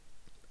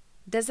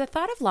Does the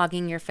thought of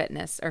logging your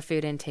fitness or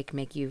food intake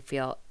make you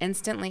feel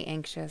instantly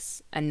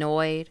anxious,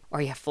 annoyed,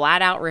 or you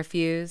flat out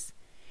refuse?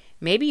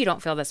 Maybe you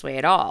don't feel this way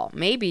at all.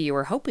 Maybe you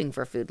were hoping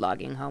for food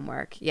logging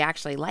homework. You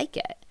actually like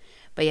it,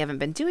 but you haven't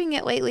been doing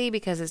it lately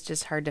because it's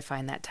just hard to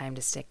find that time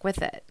to stick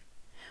with it.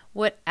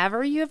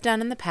 Whatever you have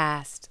done in the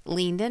past,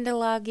 leaned into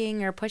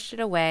logging or pushed it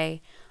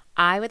away,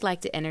 I would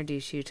like to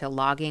introduce you to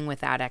logging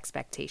without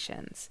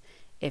expectations.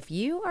 If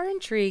you are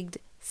intrigued,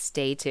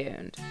 stay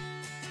tuned.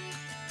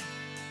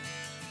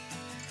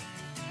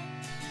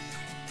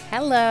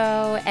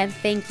 Hello, and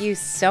thank you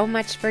so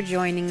much for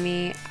joining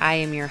me. I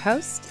am your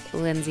host,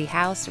 Lindsay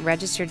House,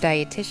 registered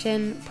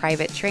dietitian,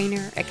 private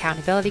trainer,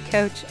 accountability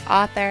coach,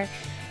 author.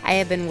 I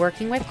have been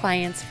working with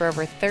clients for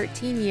over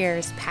 13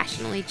 years,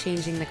 passionately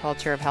changing the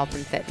culture of health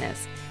and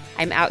fitness.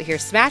 I'm out here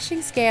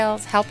smashing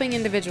scales, helping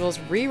individuals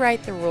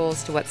rewrite the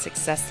rules to what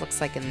success looks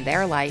like in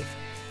their life.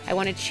 I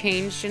want to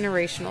change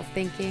generational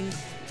thinking.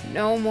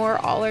 No more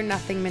all or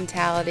nothing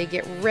mentality.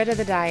 Get rid of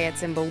the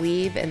diets and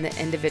believe in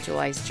the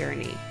individualized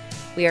journey.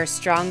 We are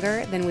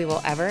stronger than we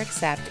will ever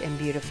accept and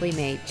beautifully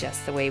made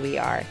just the way we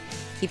are.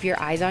 Keep your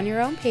eyes on your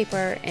own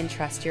paper and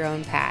trust your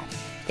own path.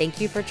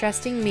 Thank you for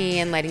trusting me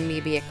and letting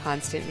me be a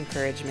constant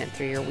encouragement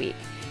through your week.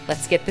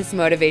 Let's get this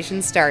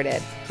motivation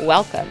started.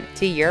 Welcome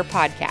to your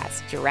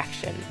podcast,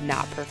 Direction,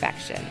 Not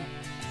Perfection.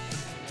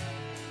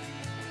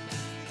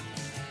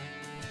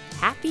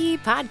 Happy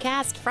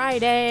Podcast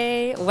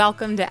Friday!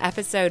 Welcome to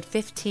episode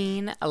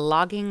 15,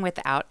 Logging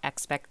Without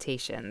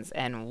Expectations.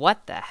 And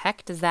what the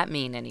heck does that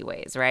mean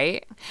anyways,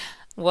 right?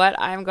 What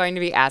I'm going to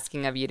be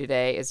asking of you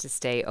today is to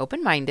stay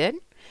open-minded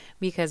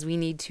because we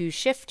need to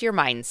shift your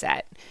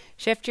mindset,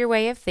 shift your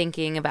way of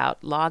thinking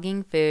about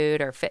logging food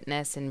or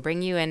fitness and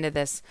bring you into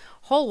this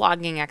whole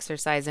logging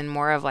exercise in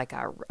more of like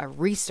a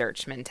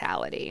research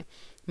mentality,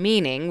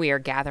 meaning we are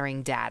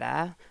gathering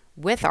data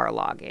with our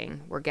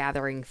logging. We're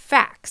gathering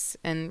facts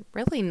and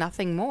really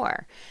nothing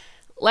more.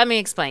 Let me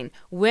explain.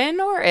 When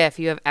or if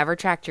you have ever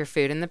tracked your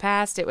food in the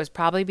past, it was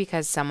probably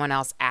because someone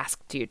else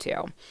asked you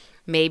to.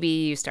 Maybe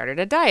you started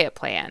a diet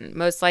plan.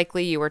 Most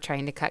likely you were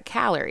trying to cut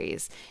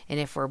calories. And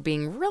if we're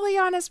being really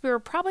honest, we were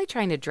probably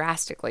trying to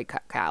drastically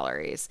cut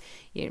calories,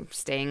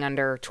 staying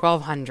under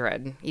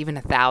 1,200, even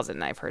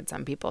 1,000, I've heard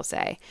some people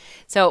say.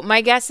 So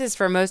my guess is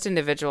for most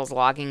individuals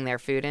logging their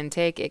food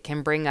intake, it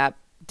can bring up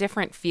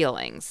different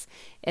feelings.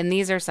 And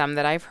these are some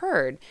that I've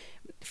heard: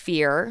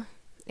 fear,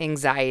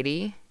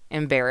 anxiety,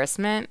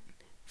 embarrassment,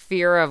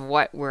 fear of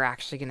what we're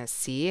actually going to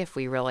see if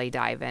we really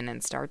dive in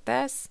and start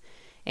this,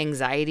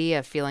 anxiety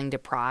of feeling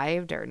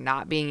deprived or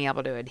not being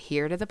able to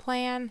adhere to the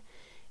plan,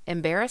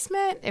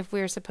 embarrassment if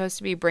we're supposed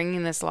to be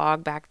bringing this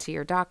log back to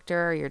your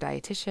doctor, your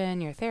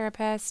dietitian, your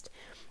therapist.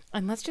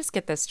 And let's just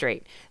get this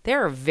straight.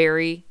 There are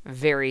very,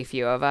 very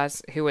few of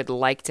us who would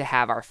like to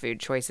have our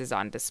food choices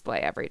on display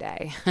every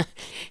day.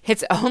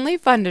 It's only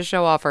fun to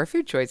show off our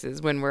food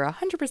choices when we're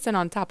 100%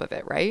 on top of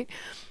it, right?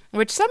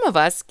 Which some of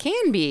us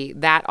can be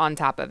that on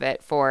top of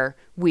it for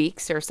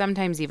weeks or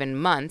sometimes even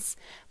months,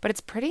 but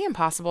it's pretty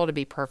impossible to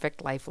be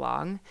perfect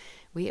lifelong.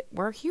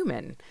 We're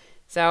human.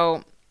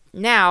 So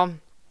now,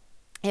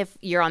 if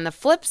you're on the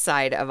flip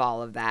side of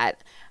all of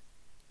that,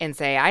 and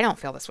say, I don't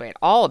feel this way at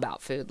all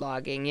about food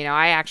logging.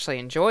 I actually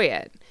enjoy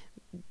it.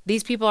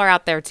 These people are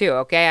out there too,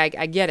 okay?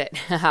 I get it.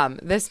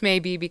 This may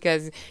be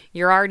because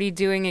you're already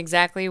doing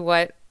exactly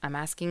what I'm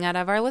asking out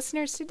of our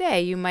listeners today.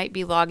 You might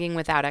be logging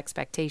without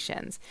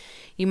expectations.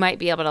 You might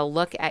be able to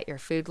look at your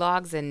food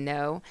logs and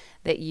know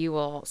that you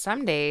will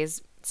some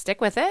days stick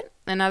with it,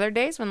 and other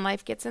days when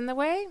life gets in the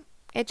way,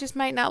 it just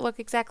might not look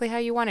exactly how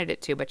you wanted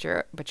it to, but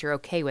you're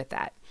okay with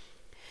that.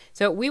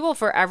 So we will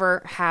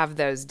forever have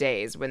those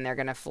days when they're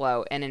going to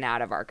flow in and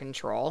out of our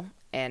control,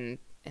 and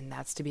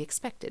that's to be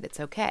expected. It's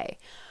okay.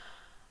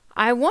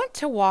 I want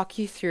to walk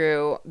you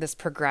through this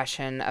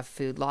progression of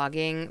food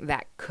logging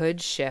that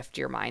could shift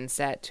your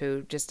mindset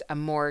to just a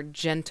more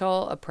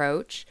gentle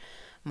approach,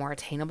 more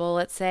attainable,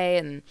 let's say,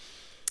 and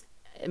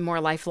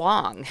more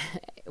lifelong.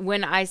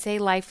 When I say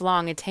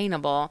lifelong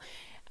attainable,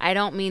 I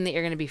don't mean that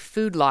you're going to be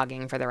food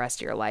logging for the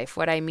rest of your life.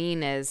 What I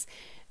mean is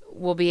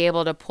we'll be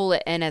able to pull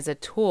it in as a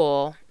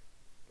tool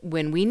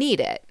when we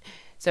need it.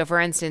 So for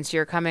instance,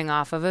 you're coming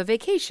off of a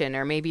vacation,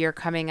 or maybe you're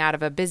coming out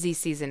of a busy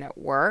season at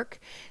work.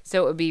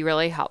 So it would be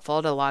really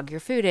helpful to log your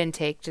food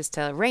intake just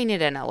to rein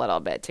it in a little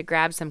bit, to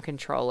grab some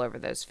control over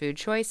those food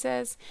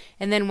choices.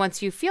 And then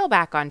once you feel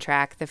back on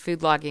track, the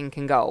food logging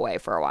can go away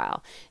for a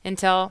while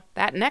until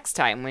that next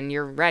time when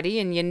you're ready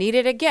and you need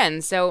it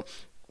again. So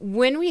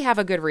when we have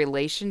a good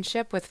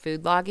relationship with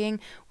food logging,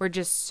 we're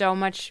just so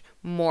much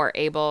more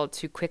able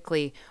to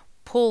quickly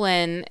pull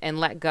in and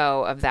let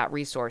go of that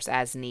resource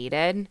as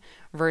needed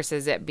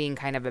versus it being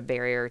kind of a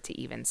barrier to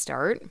even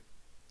start.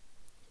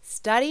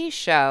 Studies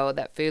show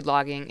that food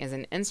logging is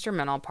an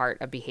instrumental part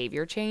of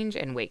behavior change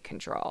and weight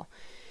control.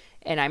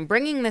 And I'm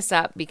bringing this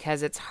up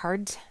because it's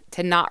hard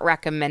to not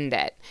recommend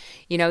it.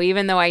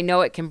 Even though I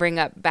know it can bring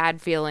up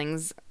bad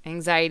feelings,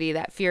 anxiety,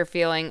 that fear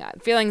feeling,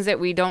 feelings that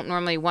we don't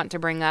normally want to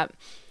bring up,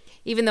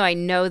 even though I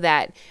know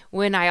that,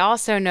 when I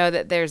also know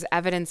that there's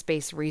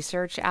evidence-based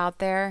research out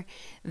there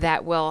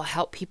that will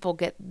help people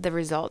get the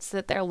results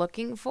that they're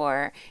looking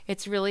for,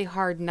 it's really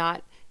hard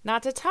not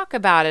to talk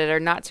about it or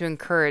not to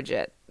encourage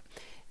it.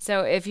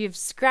 So if you've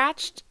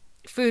scratched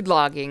food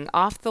logging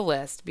off the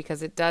list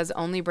because it does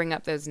only bring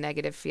up those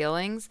negative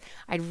feelings,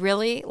 I'd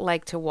really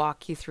like to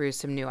walk you through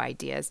some new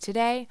ideas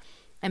today.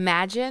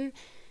 Imagine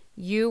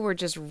you were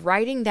just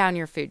writing down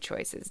your food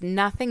choices,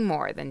 nothing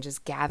more than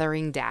just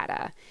gathering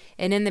data.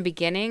 And in the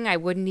beginning, I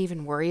wouldn't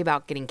even worry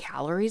about getting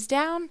calories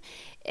down.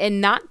 And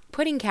not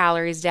putting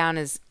calories down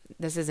this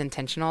is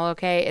intentional,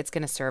 okay? It's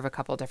going to serve a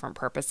couple different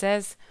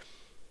purposes.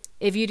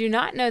 If you do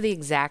not know the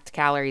exact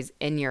calories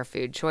in your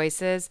food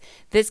choices,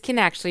 this can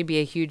actually be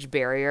a huge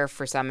barrier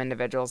for some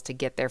individuals to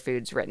get their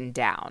foods written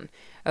down.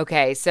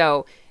 Okay,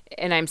 so,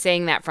 and I'm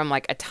saying that from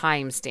like a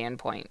time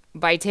standpoint.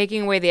 By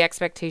taking away the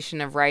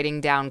expectation of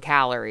writing down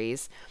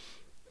calories,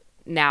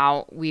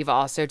 now we've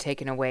also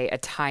taken away a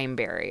time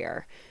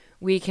barrier.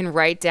 We can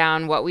write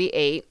down what we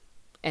ate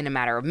in a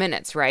matter of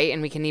minutes, right?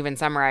 And we can even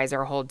summarize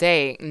our whole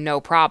day, no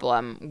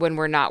problem, when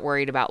we're not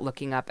worried about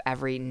looking up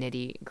every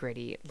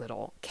nitty-gritty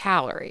little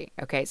calorie.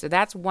 Okay, so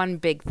that's one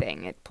big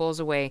thing. It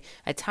pulls away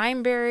a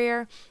time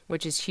barrier,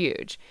 which is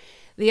huge.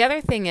 The other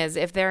thing is,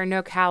 if there are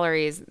no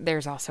calories,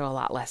 there's also a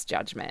lot less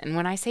judgment. And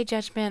when I say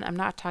judgment, I'm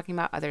not talking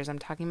about others. I'm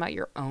talking about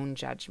your own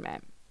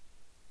judgment.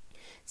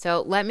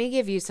 So let me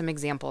give you some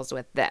examples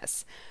with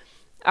this.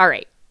 All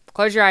right.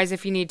 Close your eyes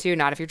if you need to,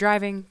 not if you're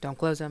driving. Don't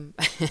close them.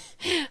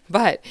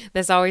 But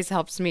this always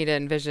helps me to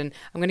envision.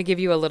 I'm going to give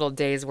you a little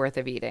day's worth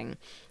of eating.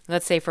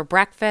 Let's say for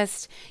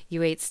breakfast,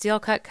 you ate steel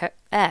cut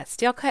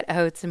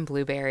oats and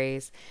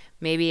blueberries.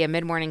 Maybe a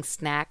mid-morning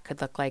snack could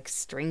look like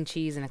string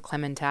cheese and a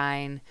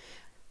clementine.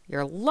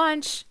 Your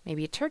lunch,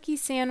 maybe a turkey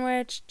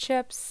sandwich,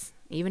 chips,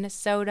 even a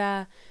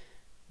soda.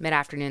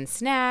 Mid-afternoon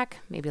snack,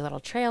 maybe a little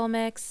trail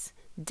mix.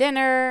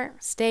 Dinner,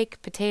 steak,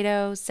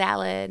 potato,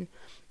 salad.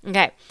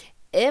 Okay.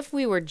 If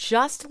we were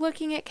just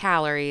looking at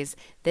calories,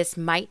 this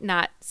might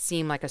not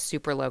seem like a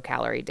super low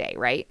calorie day,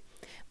 right?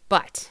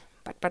 But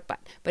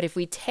if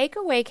we take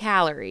away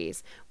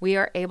calories, we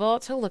are able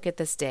to look at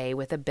this day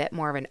with a bit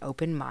more of an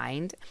open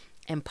mind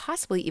and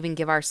possibly even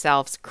give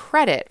ourselves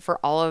credit for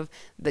all of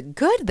the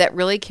good that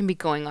really can be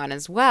going on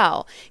as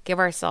well. Give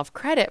ourselves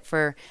credit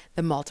for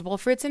the multiple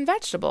fruits and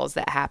vegetables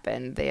that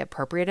happened, the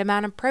appropriate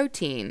amount of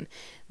protein,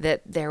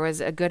 that there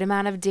was a good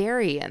amount of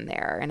dairy in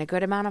there and a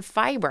good amount of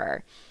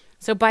fiber.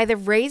 So by the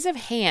raise of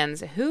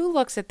hands, who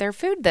looks at their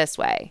food this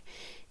way?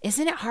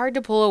 Isn't it hard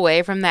to pull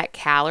away from that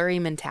calorie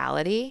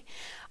mentality?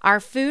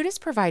 Our food is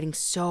providing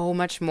so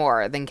much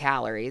more than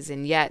calories,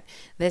 and yet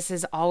this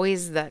is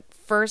always the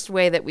first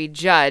way that we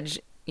judge,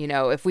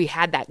 if we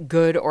had that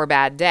good or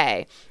bad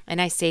day. And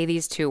I say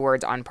these two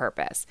words on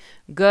purpose,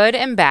 good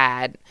and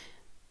bad,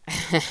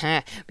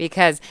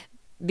 because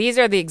these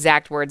are the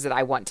exact words that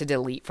I want to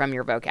delete from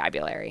your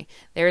vocabulary.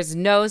 There is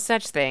no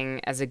such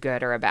thing as a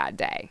good or a bad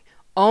day.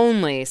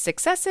 Only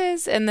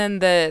successes and then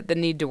the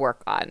need to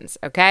work ons,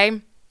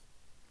 okay?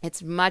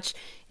 It's not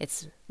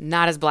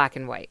as black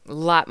and white, a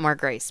lot more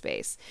gray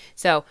space.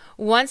 So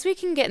once we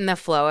can get in the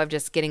flow of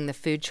just getting the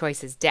food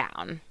choices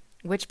down,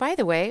 which by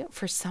the way,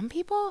 for some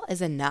people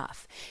is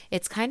enough.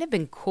 It's kind of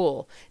been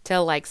cool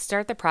to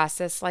start the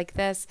process like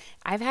this.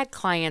 I've had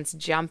clients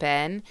jump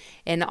in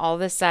and all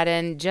of a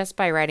sudden, just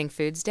by writing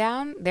foods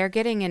down, they're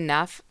getting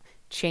enough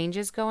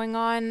changes going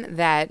on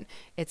that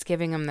it's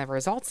giving them the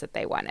results that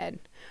they wanted.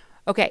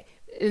 Okay,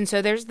 and so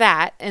there's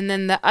that. And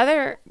then the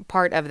other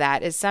part of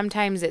that is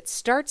sometimes it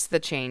starts the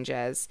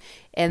changes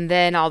and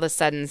then all of a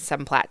sudden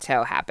some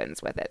plateau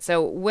happens with it. So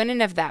when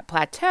and if that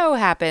plateau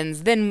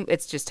happens, then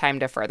it's just time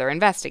to further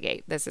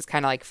investigate. This is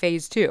kind of like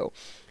phase 2.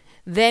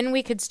 Then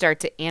we could start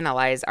to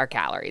analyze our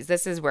calories.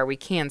 This is where we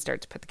can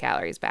start to put the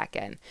calories back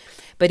in.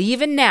 But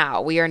even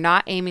now, we are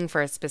not aiming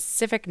for a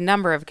specific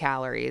number of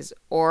calories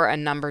or a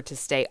number to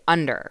stay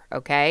under,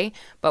 okay?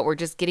 But we're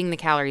just getting the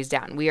calories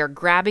down. We are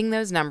grabbing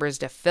those numbers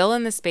to fill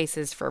in the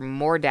spaces for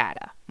more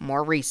data,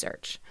 more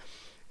research.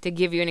 To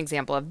give you an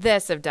example of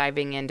this, of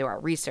diving into our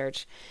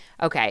research,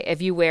 okay,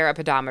 if you wear a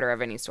pedometer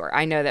of any sort,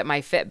 I know that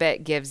my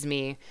Fitbit gives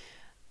me,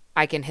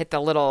 I can hit the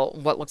little,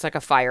 what looks like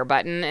a fire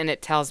button, and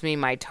it tells me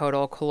my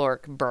total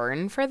caloric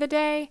burn for the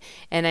day.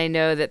 And I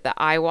know that the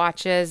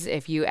iWatches,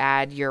 if you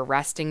add your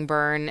resting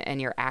burn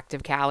and your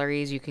active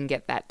calories, you can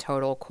get that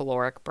total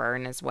caloric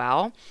burn as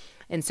well.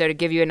 And so to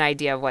give you an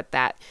idea of what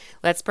that,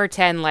 let's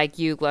pretend like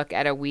you look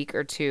at a week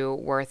or two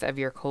worth of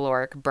your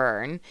caloric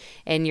burn,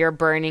 and you're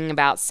burning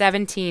about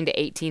 17 to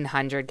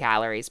 1,800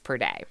 calories per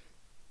day.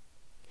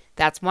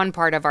 That's one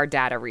part of our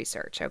data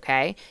research,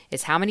 okay,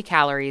 is how many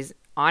calories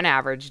on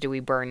average do we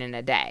burn in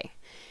a day?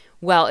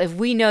 Well, if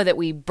we know that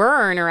we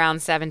burn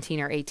around 17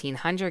 or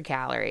 1,800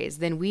 calories,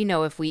 then we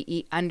know if we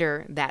eat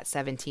under that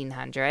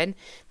 1,700,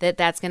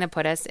 that's going to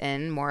put us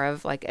in more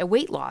of like a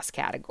weight loss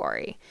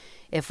category.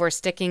 If we're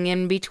sticking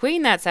in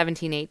between that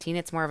 17, 18,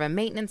 it's more of a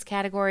maintenance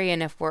category.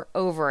 And if we're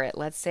over it,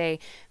 let's say,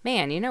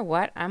 man, you know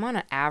what? I'm on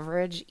an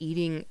average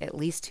eating at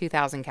least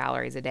 2,000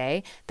 calories a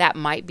day. That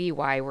might be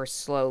why we're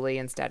slowly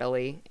and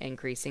steadily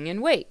increasing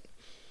in weight.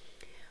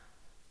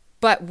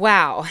 But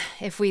wow,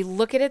 if we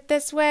look at it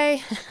this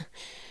way,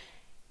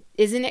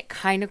 isn't it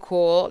kind of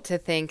cool to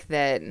think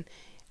that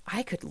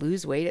I could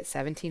lose weight at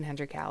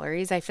 1,700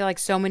 calories? I feel like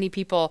so many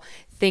people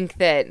think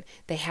that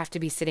they have to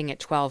be sitting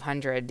at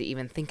 1,200 to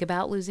even think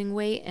about losing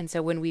weight. And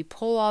so when we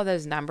pull all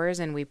those numbers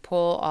and we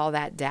pull all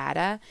that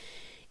data,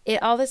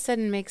 it all of a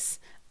sudden makes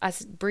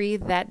us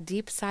breathe that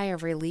deep sigh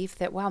of relief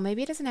that, wow,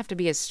 maybe it doesn't have to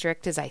be as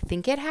strict as I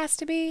think it has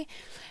to be.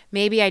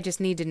 Maybe I just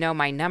need to know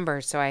my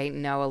numbers so I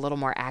know a little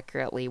more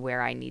accurately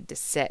where I need to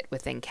sit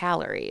within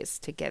calories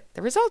to get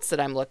the results that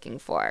I'm looking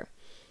for.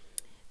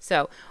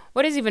 So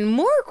what is even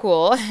more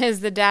cool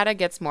is the data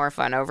gets more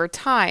fun over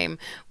time.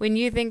 When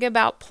you think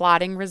about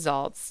plotting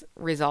results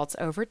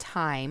over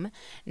time,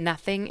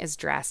 nothing is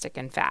drastic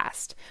and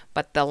fast,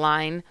 but the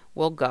line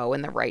will go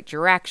in the right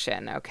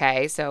direction,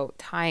 okay? So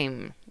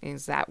time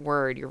is that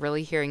word. You're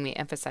really hearing me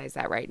emphasize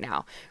that right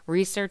now.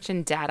 Research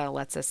and data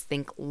lets us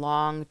think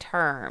long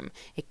term.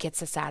 It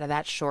gets us out of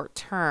that short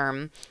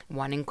term,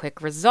 wanting quick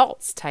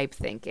results type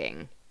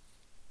thinking.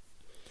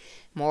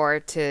 More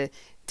to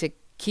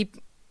keep,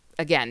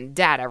 again,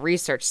 data,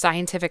 research,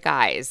 scientific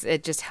eyes.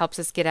 It just helps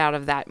us get out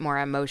of that more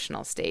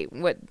emotional state.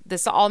 What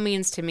this all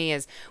means to me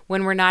is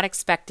when we're not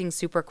expecting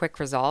super quick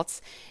results,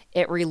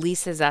 it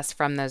releases us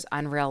from those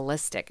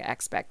unrealistic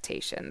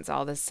expectations.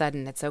 All of a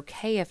sudden, it's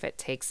okay if it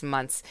takes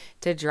months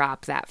to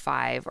drop that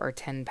 5 or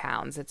 10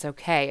 pounds. It's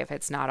okay if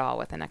it's not all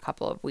within a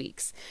couple of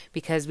weeks,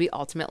 because we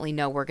ultimately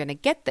know we're going to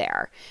get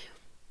there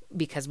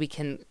because we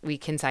can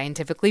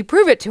scientifically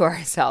prove it to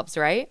ourselves,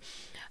 right?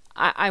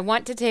 I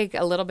want to take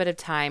a little bit of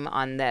time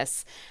on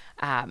this,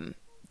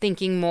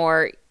 thinking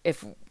more,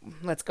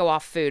 let's go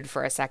off food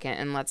for a second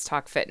and let's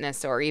talk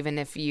fitness, or even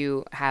if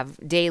you have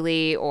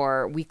daily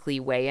or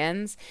weekly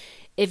weigh-ins.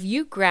 If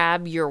you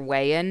grab your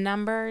weigh-in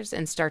numbers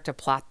and start to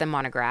plot them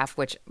on a graph,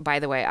 which, by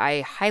the way,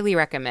 I highly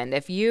recommend.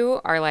 If you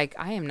are like,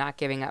 I am not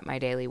giving up my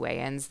daily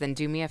weigh-ins, then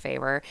do me a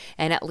favor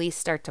and at least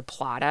start to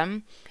plot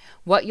them.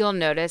 What you'll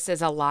notice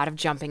is a lot of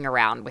jumping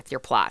around with your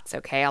plots,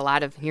 okay? A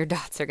lot of your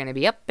dots are going to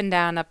be up and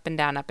down, up and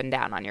down, up and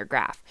down on your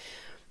graph.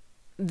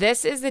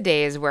 This is the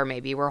days where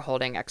maybe we're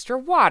holding extra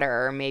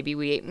water, or maybe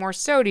we ate more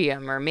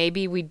sodium, or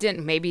maybe we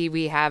didn't. Maybe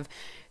we have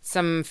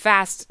some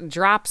fast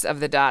drops of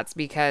the dots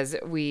because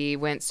we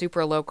went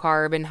super low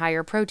carb and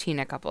higher protein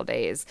a couple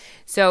days.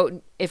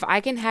 So if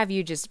I can have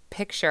you just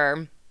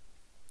picture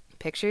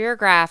your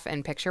graph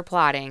and picture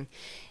plotting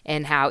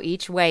and how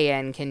each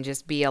weigh-in can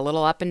just be a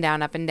little up and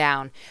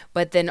down.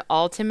 But then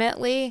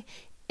ultimately,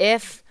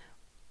 if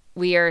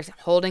we are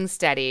holding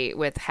steady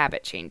with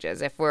habit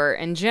changes, if we're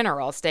in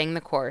general staying the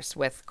course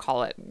with,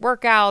 call it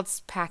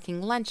workouts,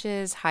 packing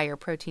lunches, higher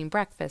protein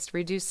breakfast,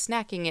 reduced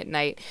snacking at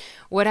night,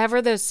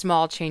 whatever those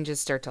small changes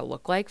start to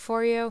look like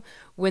for you,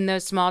 when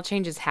those small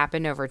changes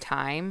happen over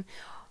time,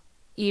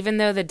 even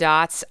though the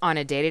dots on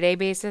a day-to-day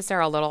basis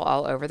are a little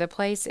all over the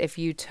place, if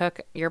you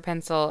took your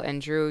pencil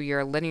and drew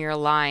your linear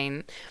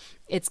line,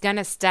 it's going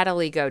to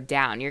steadily go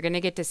down. You're going to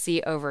get to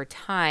see over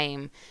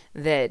time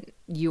that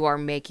you are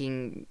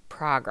making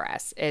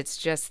progress. It's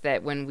just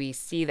that when we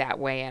see that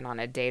weigh-in on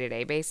a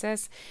day-to-day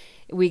basis,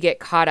 we get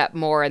caught up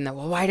more in the,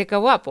 well, why'd it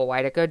go up? Well,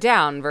 why'd it go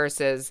down?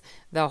 Versus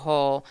the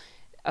whole,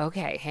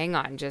 okay, hang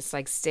on, just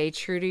like stay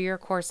true to your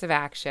course of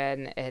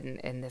action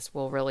and this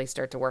will really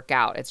start to work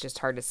out. It's just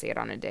hard to see it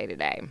on a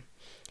day-to-day.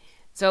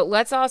 So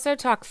let's also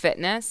talk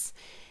fitness.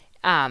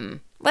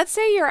 Let's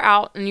say you're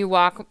out and you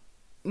walk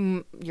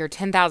your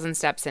 10,000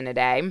 steps in a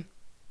day,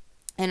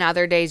 and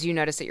other days you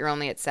notice that you're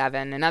only at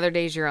 7, and other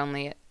days you're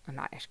only at,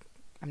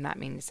 I'm not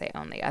meaning to say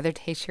only, other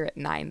days you're at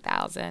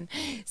 9,000.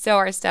 So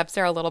our steps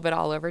are a little bit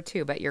all over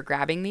too, but you're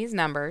grabbing these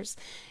numbers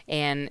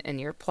and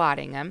you're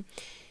plotting them.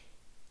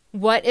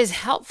 What is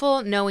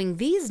helpful knowing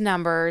these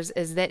numbers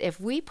is that if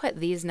we put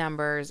these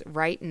numbers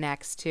right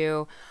next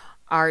to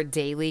our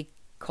daily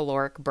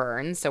caloric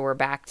burn, so we're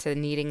back to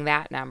needing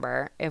that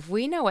number, if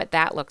we know what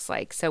that looks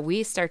like, so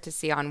we start to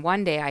see on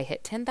one day I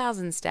hit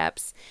 10,000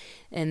 steps,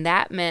 and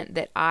that meant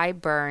that I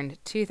burned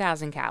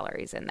 2,000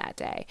 calories in that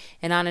day.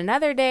 And on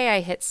another day I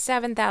hit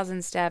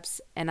 7,000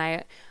 steps and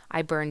I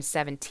burned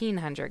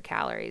 1,700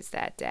 calories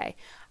that day.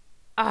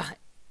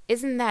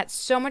 Isn't that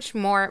so much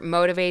more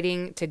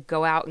motivating to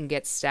go out and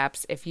get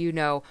steps if you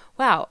know,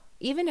 wow,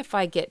 even if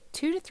I get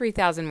 2,000 to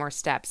 3,000 more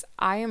steps,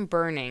 I am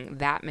burning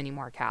that many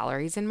more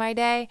calories in my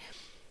day.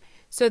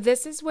 So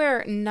this is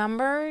where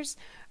numbers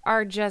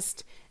are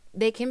just,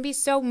 they can be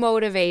so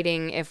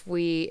motivating if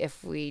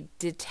we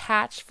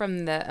detach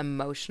from the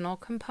emotional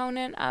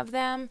component of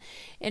them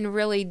and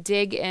really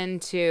dig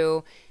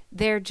into,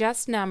 they're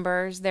just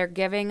numbers. They're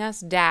giving us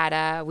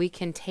data. We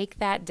can take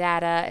that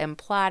data and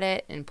plot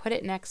it and put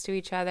it next to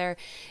each other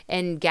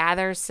and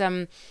gather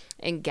some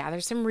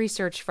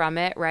research from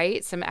it,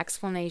 right? Some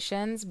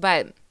explanations.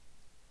 But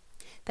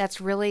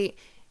that's really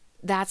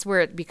that's where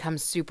it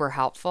becomes super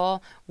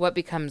helpful. What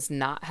becomes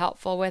not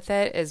helpful with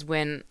it is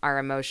when our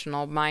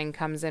emotional mind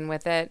comes in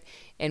with it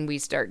and we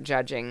start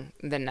judging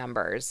the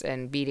numbers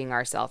and beating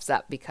ourselves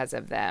up because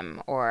of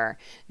them, or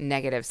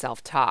negative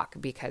self-talk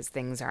because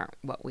things aren't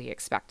what we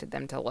expected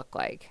them to look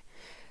like.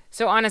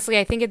 So honestly,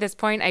 I think at this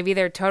point, I've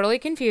either totally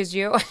confused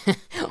you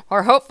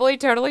or hopefully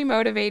totally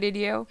motivated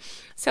you.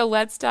 So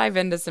let's dive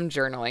into some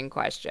journaling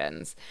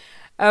questions.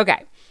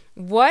 Okay.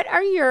 What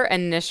are your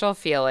initial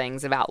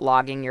feelings about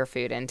logging your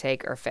food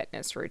intake or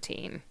fitness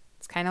routine?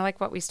 It's kind of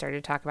like what we started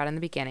to talk about in the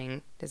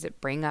beginning. Does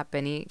it bring up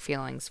any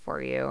feelings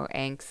for you?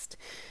 Angst,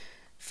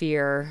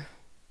 fear,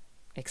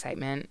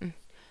 excitement?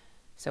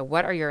 So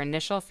what are your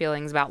initial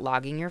feelings about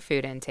logging your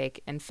food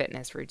intake and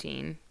fitness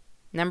routine?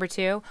 Number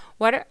 2,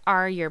 what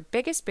are your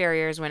biggest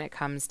barriers when it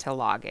comes to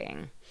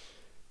logging?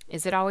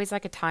 Is it always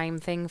like a time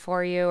thing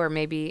for you? Or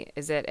maybe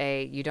is it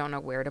you don't know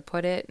where to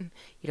put it?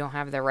 You don't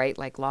have the right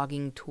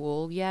logging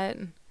tool yet?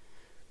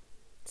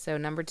 So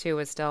number 2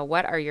 is still,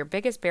 what are your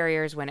biggest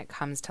barriers when it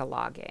comes to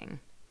logging?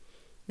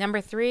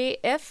 Number 3,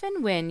 if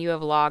and when you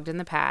have logged in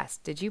the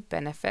past, did you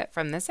benefit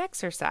from this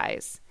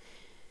exercise?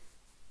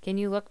 Can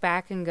you look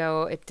back and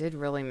go, it did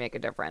really make a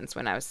difference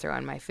when I was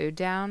throwing my food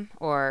down,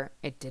 or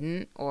it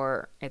didn't,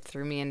 or it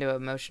threw me into an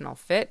emotional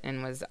fit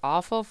and was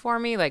awful for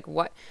me?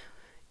 What,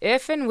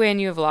 if and when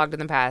you have logged in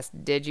the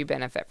past, did you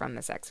benefit from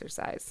this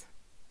exercise?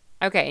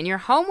 Okay, and your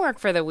homework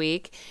for the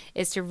week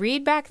is to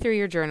read back through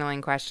your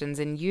journaling questions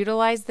and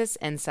utilize this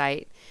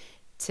insight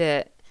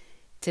to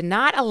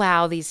not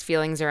allow these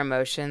feelings or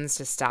emotions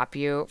to stop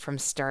you from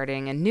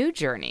starting a new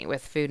journey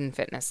with food and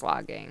fitness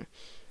logging.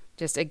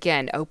 Just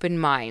again, open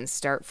mind,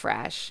 start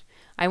fresh.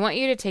 I want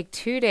you to take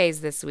 2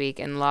 days this week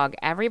and log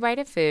every bite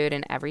of food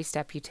and every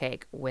step you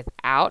take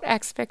without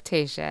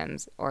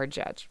expectations or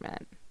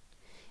judgment.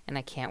 And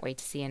I can't wait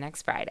to see you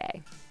next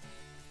Friday.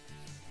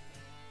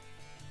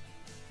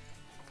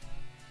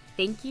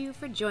 Thank you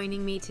for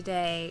joining me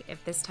today.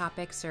 If this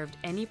topic served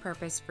any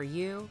purpose for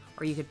you,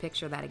 or you could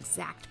picture that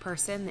exact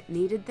person that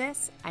needed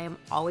this, I am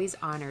always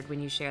honored when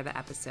you share the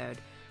episode.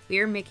 We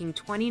are making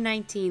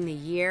 2019 the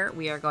year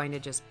we are going to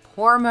just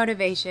pour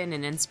motivation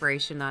and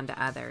inspiration onto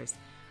others.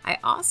 I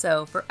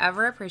also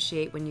forever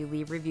appreciate when you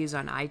leave reviews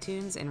on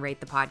iTunes and rate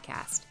the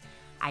podcast.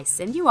 I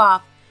send you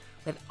off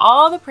with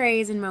all the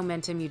praise and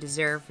momentum you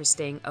deserve for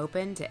staying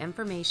open to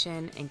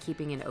information and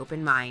keeping an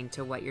open mind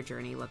to what your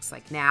journey looks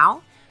like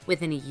now,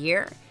 within a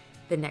year,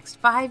 the next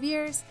 5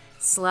 years.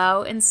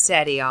 Slow and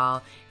steady,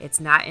 y'all. It's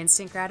not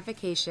instant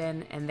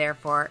gratification, and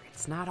therefore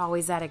it's not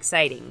always that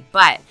exciting,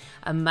 but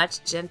a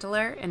much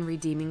gentler and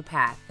redeeming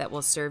path that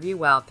will serve you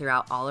well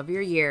throughout all of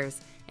your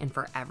years and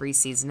for every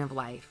season of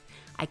life.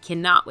 I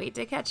cannot wait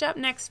to catch up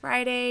next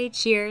Friday.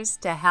 Cheers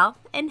to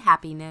health and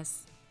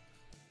happiness.